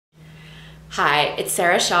Hi, it's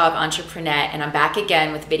Sarah Shaw of Entrepreneur, and I'm back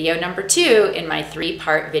again with video number 2 in my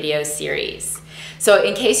 3-part video series. So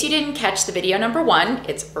in case you didn't catch the video number 1,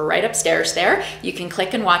 it's right upstairs there. You can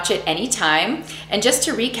click and watch it anytime. And just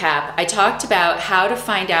to recap, I talked about how to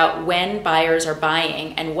find out when buyers are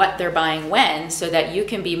buying and what they're buying when, so that you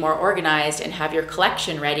can be more organized and have your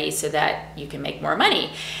collection ready so that you can make more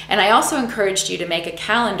money. And I also encouraged you to make a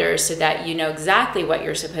calendar so that you know exactly what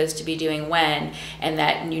you're supposed to be doing when, and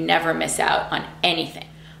that you never miss out on anything.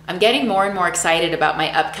 I'm getting more and more excited about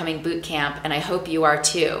my upcoming boot camp, and I hope you are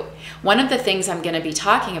too. One of the things I'm going to be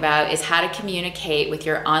talking about is how to communicate with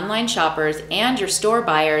your online shoppers and your store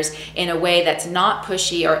buyers in a way that's not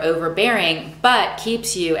pushy or overbearing, but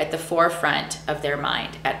keeps you at the forefront of their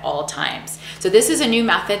mind at all times. So this is a new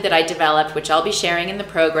method that I developed, which I'll be sharing in the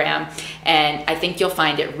program, and I think you'll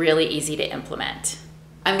find it really easy to implement.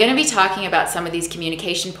 I'm going to be talking about some of these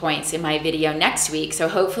communication points in my video next week, so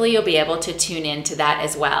hopefully you'll be able to tune in to that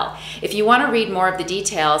as well. If you want to read more of the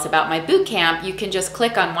details about my boot camp, you can just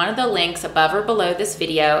click on one of the links above or below this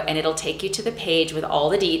video and it'll take you to the page with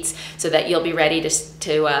all the deets so that you'll be ready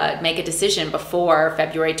to make a decision before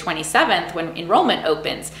February 27th when enrollment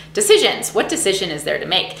opens. Decisions. What decision is there to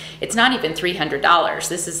make? It's not even $300.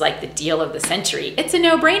 This is like the deal of the century. It's a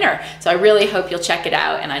no-brainer. So I really hope you'll check it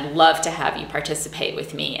out, and I'd love to have you participate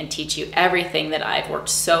with me and teach you everything that I've worked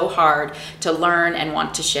so hard to learn and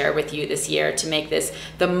want to share with you this year to make this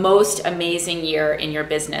the most amazing year in your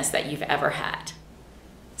business that you've ever had.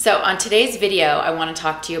 So on today's video, I want to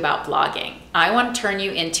talk to you about blogging. I want to turn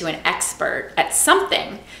you into an expert at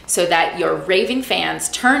something so that your raving fans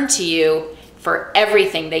turn to you for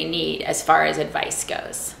everything they need as far as advice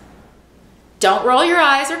goes. Don't roll your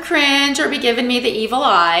eyes or cringe or be giving me the evil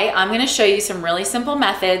eye. I'm going to show you some really simple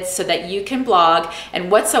methods so that you can blog.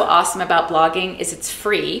 And what's so awesome about blogging is it's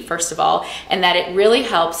free, first of all, and that it really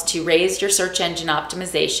helps to raise your search engine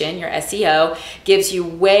optimization, your SEO, gives you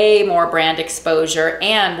way more brand exposure,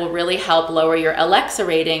 and will really help lower your Alexa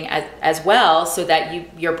rating as well, so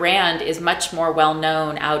that your brand is much more well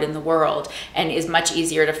known out in the world and is much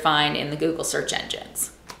easier to find in the Google search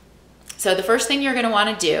engines. So the first thing you're going to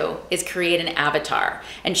want to do is create an avatar,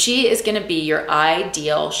 and she is going to be your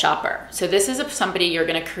ideal shopper. So this is somebody you're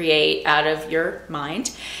going to create out of your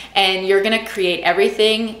mind, and you're going to create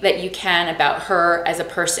everything that you can about her as a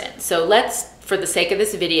person. So for the sake of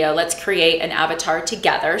this video, let's create an avatar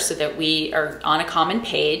together so that we are on a common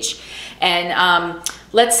page. And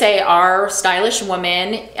let's say our stylish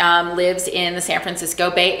woman lives in the San Francisco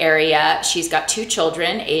Bay Area. She's got 2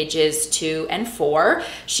 children, ages 2 and 4.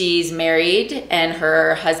 She's married, and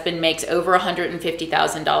her husband makes over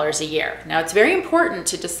 $150,000 a year. Now, it's very important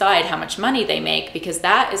to decide how much money they make, because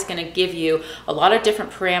that is going to give you a lot of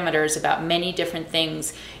different parameters about many different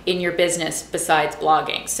things in your business besides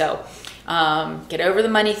blogging. So get over the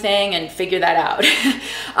money thing and figure that out.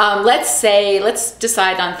 Let's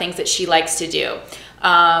decide on things that she likes to do.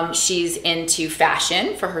 She's into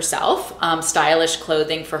fashion for herself, stylish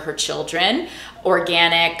clothing for her children,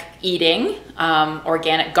 organic eating,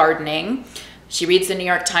 organic gardening. She reads the New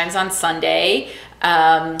York Times on Sunday.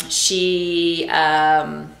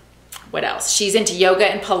 What else? She's into yoga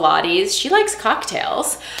and Pilates. She likes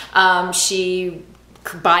cocktails. She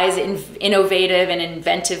buys innovative and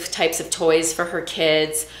inventive types of toys for her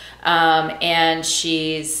kids, and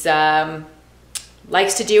she's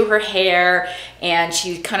likes to do her hair, and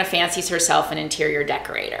she kind of fancies herself an interior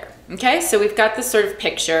decorator. Okay, so we've got this sort of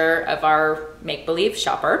picture of our make-believe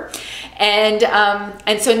shopper, and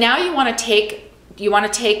so now you want to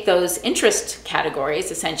take those interest categories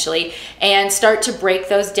essentially and start to break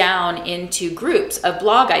those down into groups of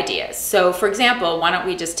blog ideas. So for example, why don't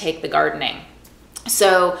we just take the gardening?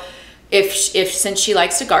 So since she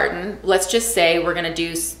likes to garden, let's just say we're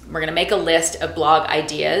gonna make a list of blog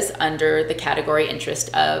ideas under the category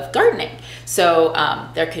interest of gardening. So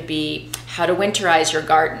there could be how to winterize your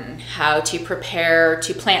garden, how to prepare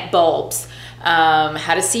to plant bulbs,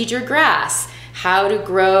 how to seed your grass, how to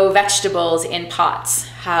grow vegetables in pots,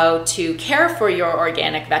 how to care for your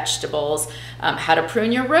organic vegetables, how to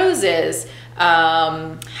prune your roses,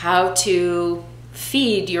 how to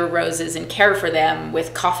feed your roses and care for them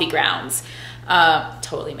with coffee grounds.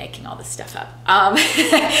 Totally making all this stuff up.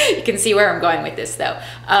 You can see where I'm going with this though.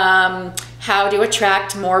 How to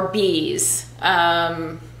attract more bees.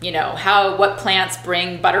 What plants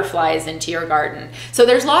bring butterflies into your garden. So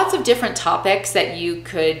there's lots of different topics that you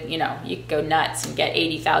could go nuts and get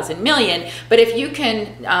 80,000 million. But if you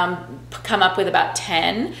can come up with about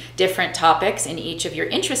 10 different topics in each of your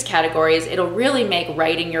interest categories, it'll really make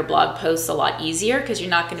writing your blog posts a lot easier, because you're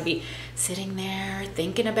not going to be sitting there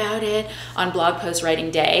thinking about it on blog post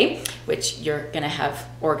writing day, which you're going to have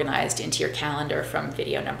organized into your calendar from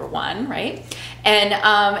video number 1, right?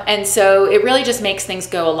 And so it really just makes things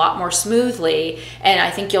go a lot more smoothly, and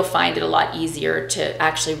I think you'll find it a lot easier to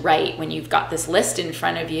actually write when you've got this list in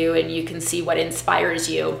front of you and you can see what inspires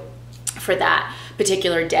you for that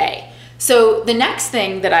particular day. So the next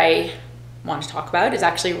thing that I want to talk about is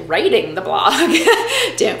actually writing the blog.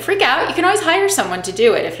 Don't freak out. You can always hire someone to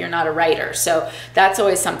do it if you're not a writer. So that's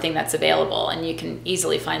always something that's available, and you can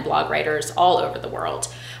easily find blog writers all over the world.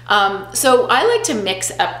 So I like to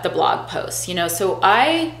mix up the blog posts, you know, so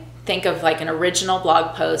I think of like an original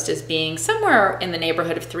blog post as being somewhere in the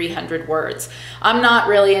neighborhood of 300 words. I'm not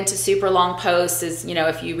really into super long posts. As you know,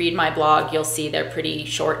 if you read my blog, you'll see they're pretty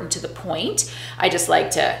short and to the point. I just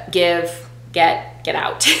like to give, get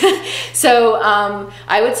out. So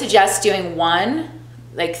I would suggest doing one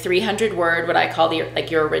like 300 word, what I call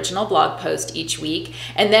like your original blog post each week.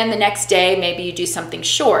 And then the next day, maybe you do something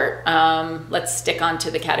short. Let's stick on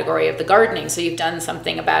to the category of the gardening. So you've done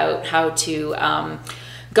something about how to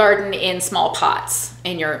garden in small pots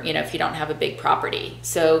in your, you know, if you don't have a big property.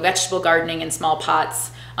 So vegetable gardening in small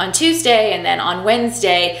pots on Tuesday, and then on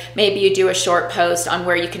Wednesday, maybe you do a short post on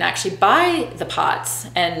where you can actually buy the pots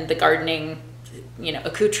and the gardening, you know,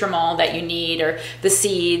 accoutrement that you need, or the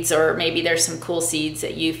seeds, or maybe there's some cool seeds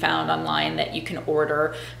that you found online that you can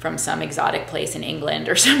order from some exotic place in England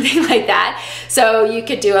or something like that. So you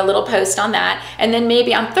could do a little post on that. And then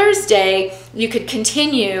maybe on Thursday, you could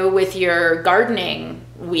continue with your gardening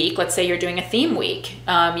week. Let's say you're doing a theme week.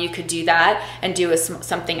 You could do that and do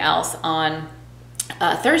something else on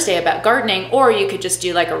Thursday about gardening, or you could just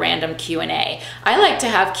do like a random Q&A. I like to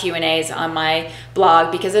have Q&As on my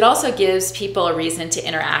blog because it also gives people a reason to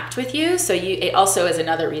interact with you. So it also is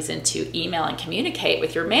another reason to email and communicate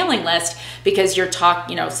with your mailing list, because you're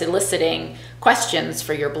soliciting questions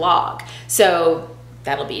for your blog. So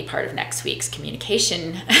that'll be part of next week's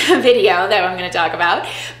communication video that I'm going to talk about.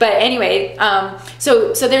 But anyway,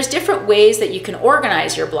 so there's different ways that you can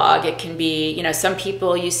organize your blog. It can be, you know, some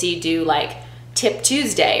people you see do like Tip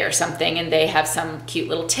Tuesday or something, and they have some cute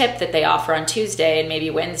little tip that they offer on Tuesday, and maybe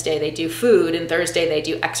Wednesday they do food, and Thursday they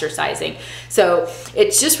do exercising. So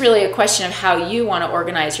it's just really a question of how you want to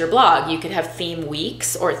organize your blog. You could have theme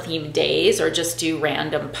weeks or theme days, or just do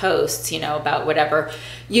random posts, you know, about whatever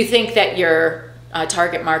you think that your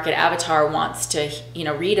target market avatar wants to, you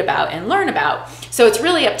know, read about and learn about. So it's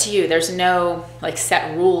really up to you. There's no like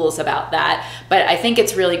set rules about that, but I think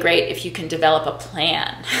it's really great if you can develop a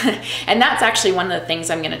plan. And that's actually one of the things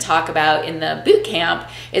I'm going to talk about in the boot camp.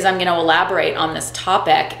 Is I'm going to elaborate on this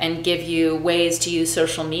topic and give you ways to use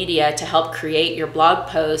social media to help create your blog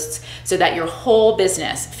posts so that your whole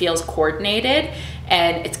business feels coordinated,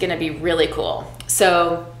 and it's going to be really cool.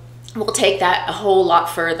 So we'll take that a whole lot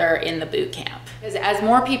further in the boot camp. Because as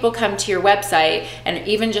more people come to your website, and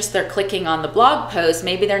even just they're clicking on the blog post,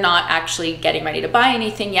 maybe they're not actually getting ready to buy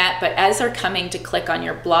anything yet, but as they're coming to click on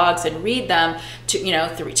your blogs and read them, you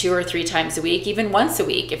know, 2 or 3 times a week, even once a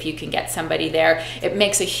week, if you can get somebody there, it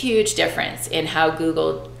makes a huge difference in how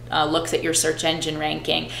Google looks at your search engine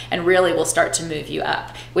ranking, and really will start to move you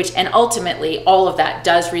up, and ultimately all of that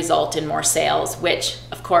does result in more sales, which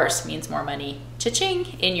of course means more money,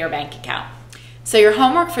 cha-ching, in your bank account. So your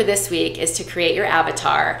homework for this week is to create your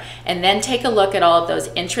avatar, and then take a look at all of those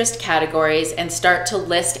interest categories and start to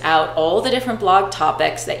list out all the different blog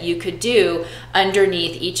topics that you could do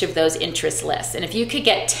underneath each of those interest lists. And if you could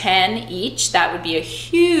get 10 each, that would be a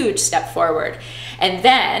huge step forward. And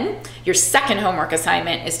then your second homework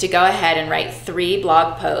assignment is to go ahead and write 3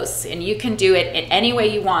 blog posts, and you can do it in any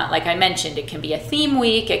way you want. Like I mentioned, it can be a theme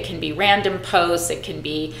week, it can be random posts, it can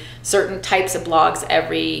be certain types of blogs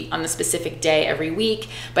on the specific day every week.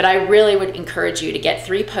 But I really would encourage you to get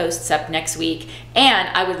 3 posts up next week, and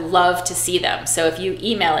I would love to see them. So if you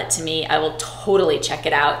email it to me, I will totally check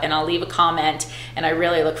it out, and I'll leave a comment, and I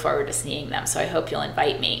really look forward to seeing them. So I hope you'll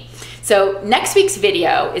invite me. So next week's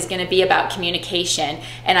video is going to be about communication,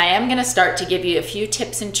 and I am going to start to give you a few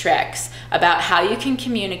tips and tricks about how you can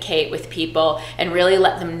communicate with people and really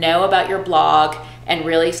let them know about your blog, and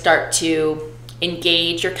really start to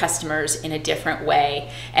engage your customers in a different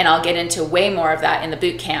way. And I'll get into way more of that in the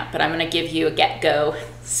boot camp, but I'm going to give you a get-go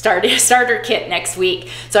starter kit next week.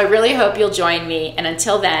 So I really hope you'll join me, and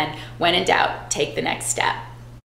until then, when in doubt, take the next step.